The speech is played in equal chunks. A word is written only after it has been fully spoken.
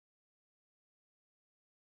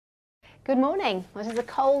Good morning. Well, it is a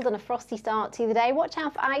cold and a frosty start to the day. Watch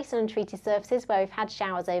out for ice and untreated surfaces where we've had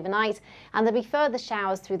showers overnight, and there'll be further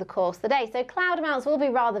showers through the course of the day. So cloud amounts will be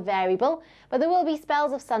rather variable, but there will be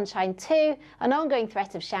spells of sunshine too, an ongoing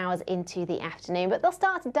threat of showers into the afternoon, but they'll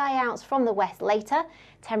start to die out from the west later.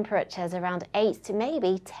 Temperatures around 8 to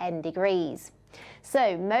maybe 10 degrees.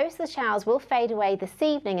 So most of the showers will fade away this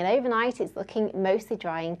evening, and overnight it's looking mostly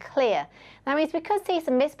dry and clear. That means we could see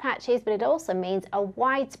some mist patches, but it also means a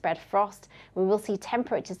widespread frost. We will see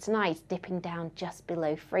temperatures tonight dipping down just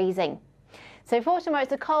below freezing. So for tomorrow,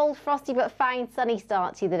 it's a cold, frosty but fine sunny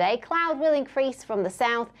start to the day. Cloud will increase from the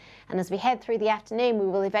south, and as we head through the afternoon we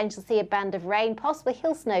will eventually see a band of rain, possibly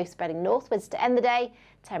hill snow spreading northwards to end the day.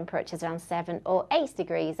 Temperatures around 7 or 8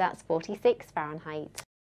 degrees, that's 46 Fahrenheit.